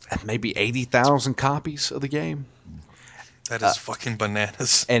maybe 80,000 copies of the game. That is fucking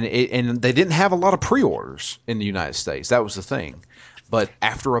bananas. And they didn't have a lot of pre-orders in the United States. That was the thing. But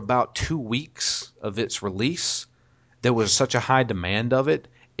after about 2 weeks of its release, there was such a high demand of it,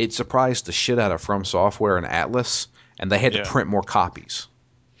 it surprised the shit out of From Software and Atlas, and they had to Yeah. print more copies.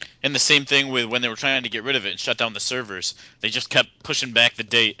 And the same thing with when they were trying to get rid of it and shut down the servers. They just kept pushing back the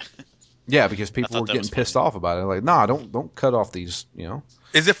date. Yeah, because I people thought were that getting was pissed funny. off about it. Like, nah, don't cut off these.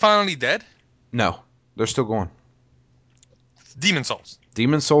 Is it finally dead? No, they're still going. Demon Souls.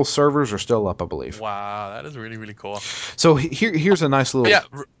 Demon Souls servers are still up, I believe. Wow, that is really really cool. So here's a nice little.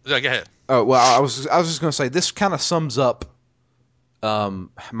 But yeah, go ahead. Oh well, I was just gonna say this kind of sums up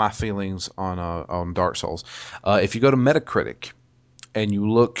my feelings on Dark Souls. If you go to Metacritic and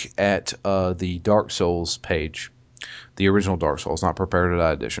you look at the Dark Souls page, the original Dark Souls, not Prepare to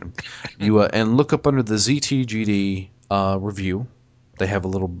Die edition, you and look up under the ZTGD review. They have a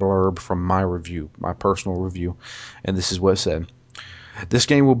little blurb from my review, my personal review, and this is what it said. This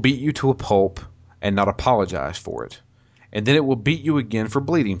game will beat you to a pulp and not apologize for it. And then it will beat you again for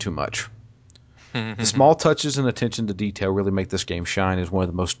bleeding too much. The small touches and attention to detail really make this game shine as one of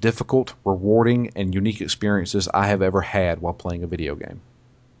the most difficult, rewarding, and unique experiences I have ever had while playing a video game.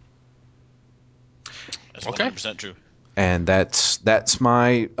 That's Okay. 100% true. And that's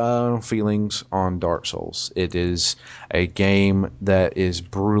my feelings on Dark Souls. It is a game that is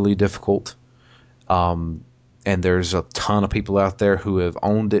brutally difficult. And there's a ton of people out there who have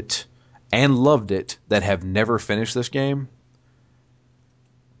owned it and loved it that have never finished this game.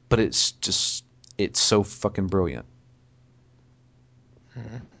 But it's so fucking brilliant.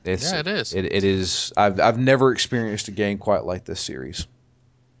 It's Yeah, it is. it is. I've never experienced a game quite like this series.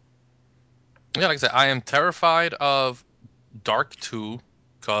 Yeah, like I said, I am terrified of Dark 2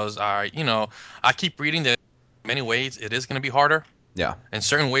 because I keep reading that in many ways it is going to be harder. Yeah, In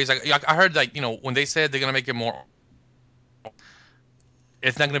certain ways, I heard like when they said they're going to make it more,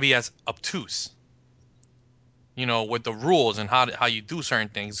 it's not going to be as obtuse. With the rules and how you do certain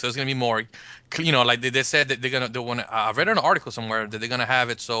things. So it's gonna be more, like they said that they want to. I read an article somewhere that they're gonna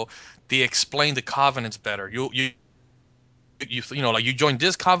have it so they explain the covenants better. Like you join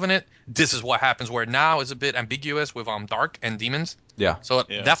this covenant, this is what happens. Where now it's a bit ambiguous with dark and demons. yeah. So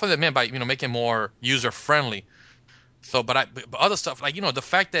Yeah. that's what they meant by making it more user friendly. So, but other stuff like the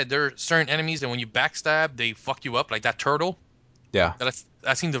fact that there are certain enemies that when you backstab they fuck you up like that turtle. Yeah.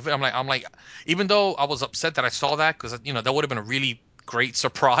 I seen the I'm like even though I was upset that I saw that because that would have been a really great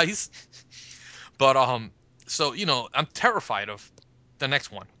surprise. But so I'm terrified of the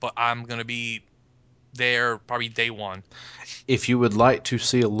next one, but I'm gonna be there probably day one. If you would like to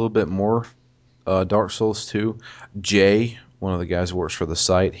see a little bit more Dark Souls 2, Jay, one of the guys who works for the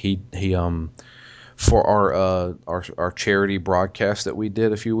site, he for our charity broadcast that we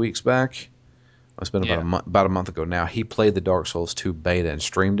did a few weeks back. It's been Yeah. about a month ago now. He played the Dark Souls 2 beta and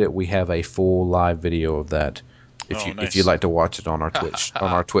streamed it. We have a full live video of that. Oh, If you'd nice. like to watch it on our Twitch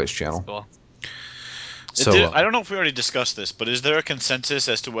That's channel. cool. So I don't know if we already discussed this, but is there a consensus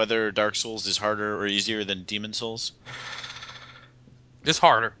as to whether Dark Souls is harder or easier than Demon Souls? It's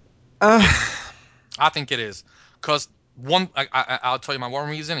harder. uh, I think it is because I'll tell you my one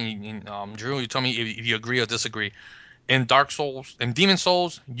reason, and Drew, you tell me if you agree or disagree. In Dark Souls, in Demon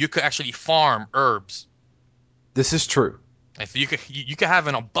Souls, you could actually farm herbs. this is true. If you could have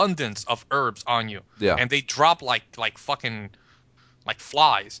an abundance of herbs on you, Yeah. and they drop like fucking like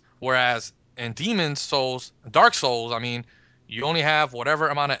flies. Whereas in Demon Souls, Dark Souls, I mean, you only have whatever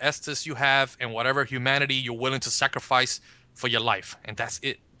amount of Estus you have and whatever humanity you're willing to sacrifice for your life, and that's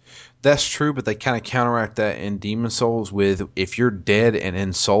it. That's true, but they kind of counteract that in Demon Souls with if you're dead and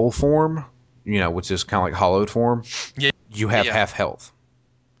in soul form, which is kind of like hollowed form, Yeah, you yeah, have yeah. half health.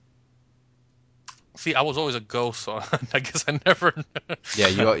 See, I was always a ghost, so I guess I never.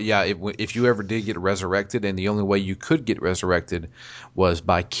 Yeah, if you ever did get resurrected, and the only way you could get resurrected was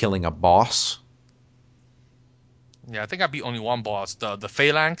by killing a boss. Yeah, I think I beat only one boss. The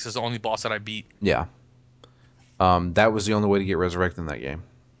Phalanx is the only boss that I beat. Yeah, that was the only way to get resurrected in that game.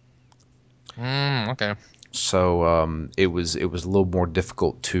 Okay. So it was a little more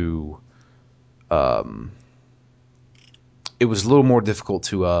difficult to um, it was a little more difficult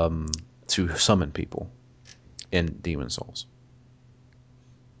to summon people in Demon Souls.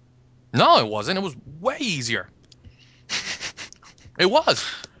 No, it wasn't. It was way easier. It was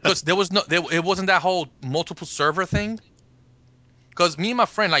because there was no. It wasn't that whole multiple server thing. Because me and my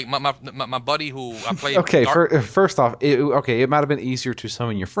friend, like my buddy who I played Okay, Dark. first off, it might have been easier to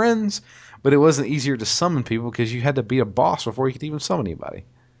summon your friends, but it wasn't easier to summon people because you had to beat a boss before you could even summon anybody.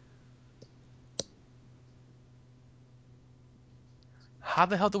 How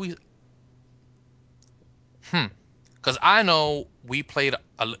the hell do we? Hmm. Because I know we played,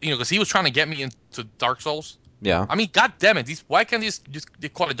 because he was trying to get me into Dark Souls. Yeah. I mean, god damn it! Why can't these just they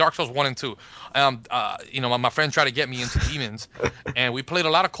call it Dark Souls 1 and 2? My friend tried to get me into Demons, and we played a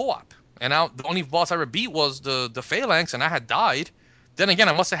lot of co-op. And now the only boss I ever beat was the Phalanx, and I had died. Then again,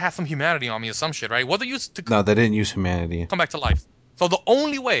 I must have had some humanity on me or some shit, right? What they used to No, they didn't use humanity. come back to life. So the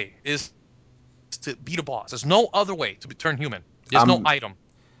only way is to beat a boss. There's no other way to turn human. There's no I'm item.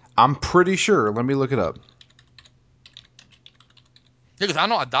 I'm pretty sure. Let me look it up. Yeah, because I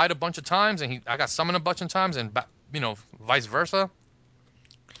know I died a bunch of times, and I got summoned a bunch of times, and vice versa.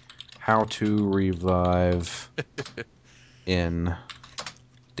 How to revive in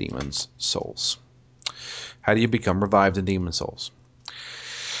Demon's Souls. How do you become revived in Demon's Souls?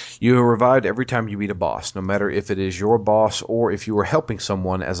 You are revived every time you beat a boss, no matter if it is your boss or if you are helping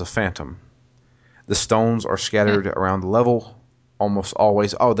someone as a phantom. The stones are scattered around the level almost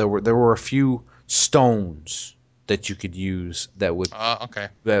always. Oh, there were a few stones that you could use Okay.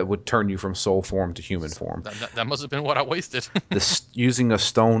 that would turn you from soul form to human form. That must have been what I wasted. Using a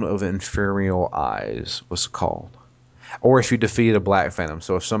stone of infernal eyes was called. Or if you defeated a black phantom.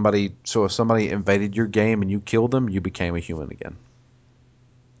 So if somebody invaded your game and you killed them, you became a human again.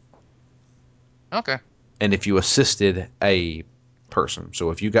 Okay. And if you assisted a person,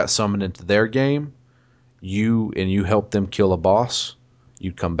 so if you got summoned into their game, you helped them kill a boss,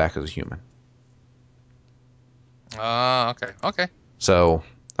 you'd come back as a human. Okay. Okay. So,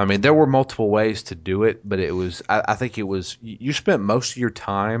 I mean, there were multiple ways to do it, but I think it was, you spent most of your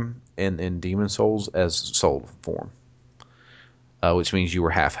time in Demon Souls as soul form. which means you were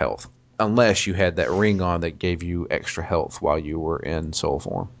half health, unless you had that ring on that gave you extra health while you were in soul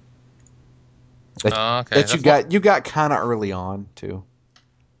form. Okay, You got kind of early on too.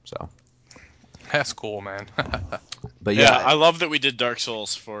 So that's cool, man. but Yeah, yeah, I love that we did Dark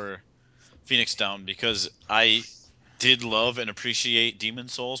Souls for Phoenix Down because I did love and appreciate Demon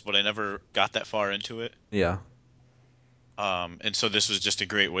Souls, but I never got that far into it. yeah. And so this was just a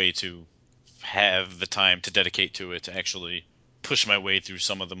great way to have the time to dedicate to it to actually push my way through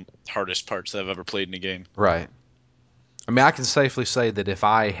some of the hardest parts that I've ever played in a game. Right. I mean, I can safely say that if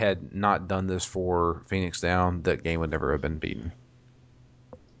I had not done this for Phoenix Down, that game would never have been beaten.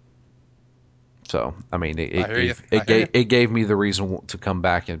 So, I mean, I hear you. I hear you. it gave me the reason to come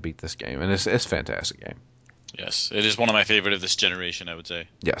back and beat this game, and it's a fantastic game. Yes, it is one of my favorite of this generation, I would say.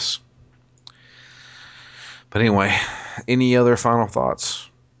 Yes. But anyway, any other final thoughts?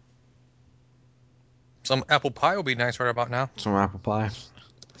 Some apple pie will be nice right about now. Some apple pie.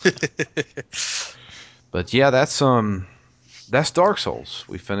 But yeah, that's Dark Souls.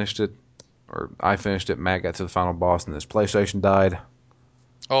 We finished it, or I finished it. Matt got to the final boss, and his PlayStation died.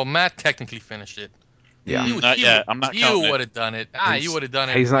 Oh, Matt technically finished it. Yeah, Not yet. I'm not You counting it. would have done it. You would have done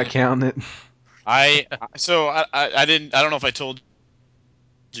it. he's not counting it. I didn't. I don't know if I told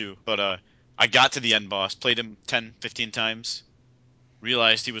you, but I got to the end boss, played him 10, 15 times,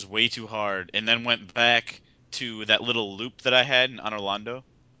 realized he was way too hard, and then went back to that little loop that I had on Orlando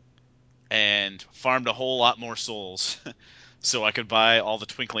and farmed a whole lot more souls so I could buy all the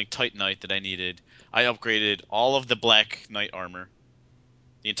Twinkling Titanite that I needed. I upgraded all of the Black Knight armor,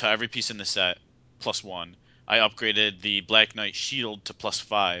 the entire every piece in the set, +1. I upgraded the Black Knight shield to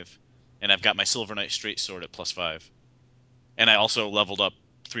 +5, and I've got my Silver Knight straight sword at +5. And I also leveled up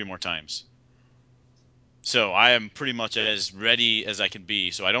 3 more times. So I am pretty much as ready as I can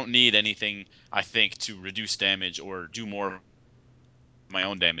be. So I don't need anything, I think, to reduce damage or do more of my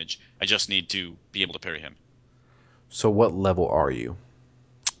own damage. I just need to be able to parry him. So, what level are you?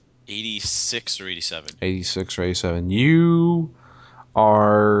 86 or 87. 86 or 87. You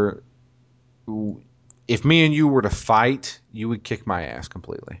are. If me and you were to fight, you would kick my ass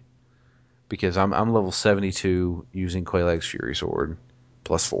completely. Because I'm level 72 using Quelaag's Fury Sword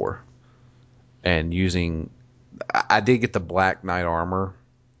 +4. And using. I did get the Black Knight armor,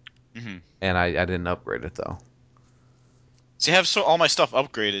 Mm-hmm. and I didn't upgrade it, though. See, I have all my stuff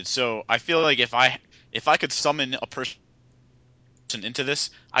upgraded, so I feel like if I could summon a person into this,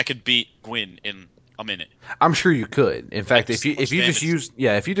 I could beat Gwyn in a minute. I'm sure you could. In fact, Like so if much you just damage. use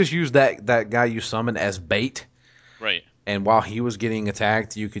if you just use that guy you summoned as bait, Right. and while he was getting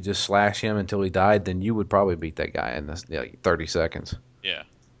attacked, you could just slash him until he died, then you would probably beat that guy in 30 seconds. Yeah.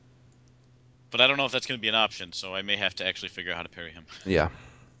 But I don't know if that's going to be an option, so I may have to actually figure out how to parry him. Yeah.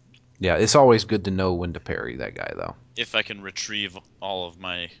 Yeah, it's always good to know when to parry that guy, though. If I can retrieve all of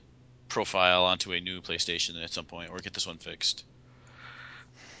my profile onto a new PlayStation at some point, or get this one fixed.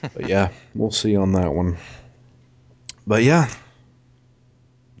 But yeah, we'll see on that one. But yeah,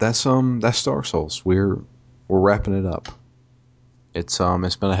 that's Dark Souls. We're wrapping it up. It's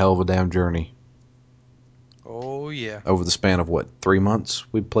been a hell of a damn journey Oh yeah. over the span of what, 3 months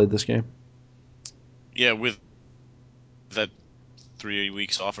we've played this game. Yeah, with that 3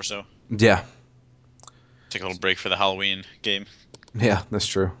 weeks off or so. Yeah, Take a little break for the Halloween game. yeah, that's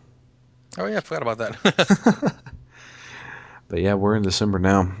true. Oh yeah, I forgot about that. But yeah, we're in December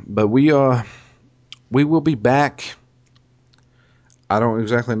now. But we will be back. I don't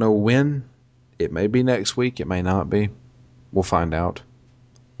exactly know when. It may be next week. It may not be. We'll find out.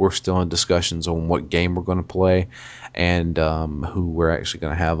 We're still in discussions on what game we're going to play and who we're actually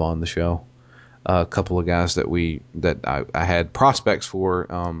going to have on the show. A couple of guys that I had prospects for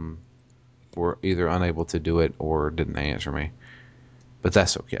were either unable to do it or didn't answer me. But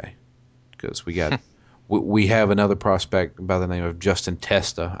that's okay because we have another prospect by the name of Justin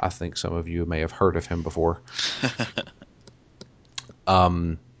Testa. I think some of you may have heard of him before.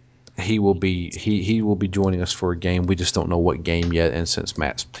 He will be joining us for a game. We just don't know what game yet. And since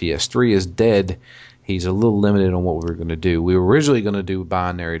Matt's PS3 is dead, he's a little limited on what we were going to do. We were originally going to do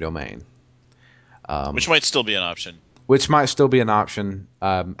Binary Domain, Which might still be an option. which might still be an option.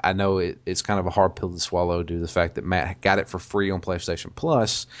 I know it's kind of a hard pill to swallow due to the fact that Matt got it for free on PlayStation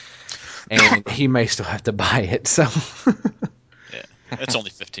Plus, and he may still have to buy it. So Yeah. It's only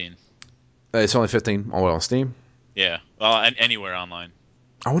 15. it's only 15 on Steam. Yeah. Well, anywhere online.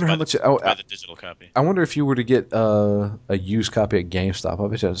 I wonder how much. Buy the digital copy. I wonder if you were to get a used copy at GameStop. I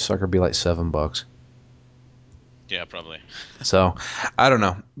bet that sucker would be like $7. Yeah, probably. So I don't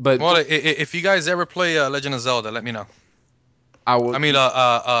know, but Well, if you guys ever play Legend of Zelda, let me know. I will. I mean,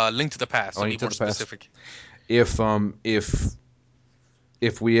 Link to the Past, to Link be to more the Past. specific. If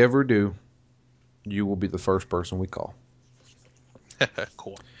if we ever do, you will be the first person we call.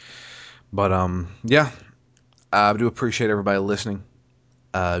 Cool. But yeah, I do appreciate everybody listening.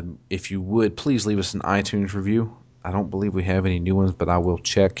 If you would, please leave us an iTunes review. I don't believe we have any new ones, but I will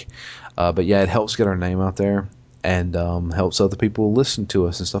check. But yeah, it helps get our name out there and helps other people listen to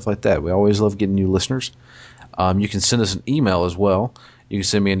us and stuff like that. We always love getting new listeners. You can send us an email as well. You can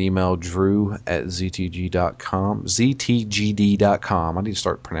send me an email, drew@ztg.com, ztgd.com. I need to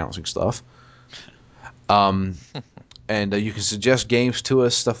start pronouncing stuff. And you can suggest games to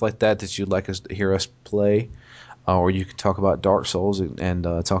us, stuff like that you'd like us to hear us play. Or you can talk about Dark Souls and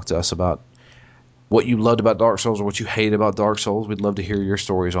talk to us about what you loved about Dark Souls or what you hate about Dark Souls. We'd love to hear your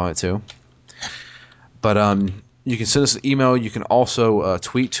stories on it too. But you can send us an email. You can also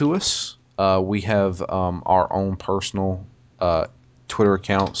tweet to us. We have our own personal Twitter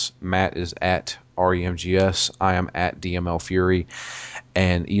accounts. Matt is at REMGS. I am at DML Fury.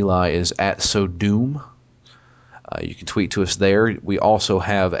 And Eli is at SoDoom. You can tweet to us there. We also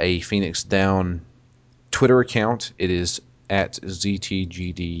have a Phoenix Down Twitter account. It is at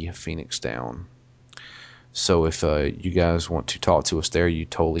ZTGD Phoenix Down. So if you guys want to talk to us there, you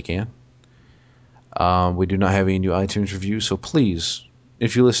totally can. We do not have any new iTunes reviews, so please,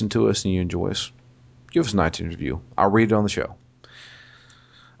 if you listen to us and you enjoy us, give us an iTunes review. I'll read it on the show.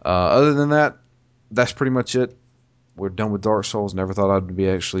 Other than that, that's pretty much it. We're done with Dark Souls. Never thought I'd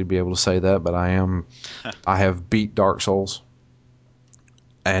actually be able to say that, but I am. I have beat Dark Souls.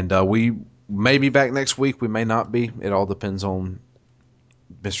 And we may be back next week. We may not be. It all depends on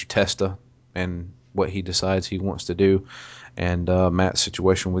Mr. Testa and what he decides he wants to do, and Matt's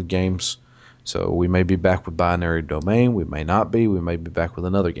situation with games. So we may be back with Binary Domain. We may not be. We may be back with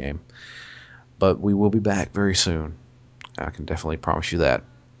another game. But we will be back very soon. I can definitely promise you that.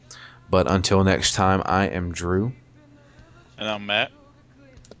 But until next time, I am Drew. And I'm Matt.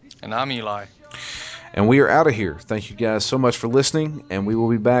 And I'm Eli. And we are out of here. Thank you guys so much for listening, and we will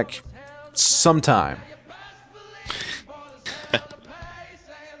be back sometime.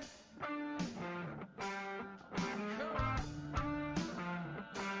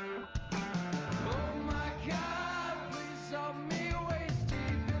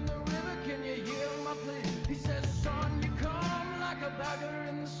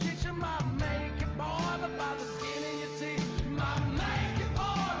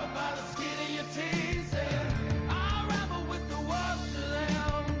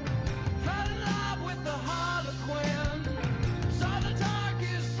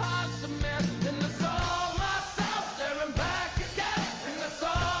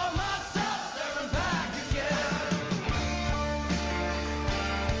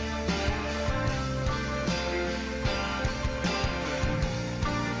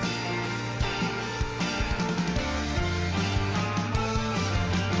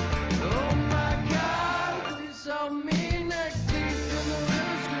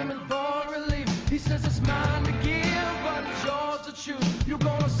 He says it's mine.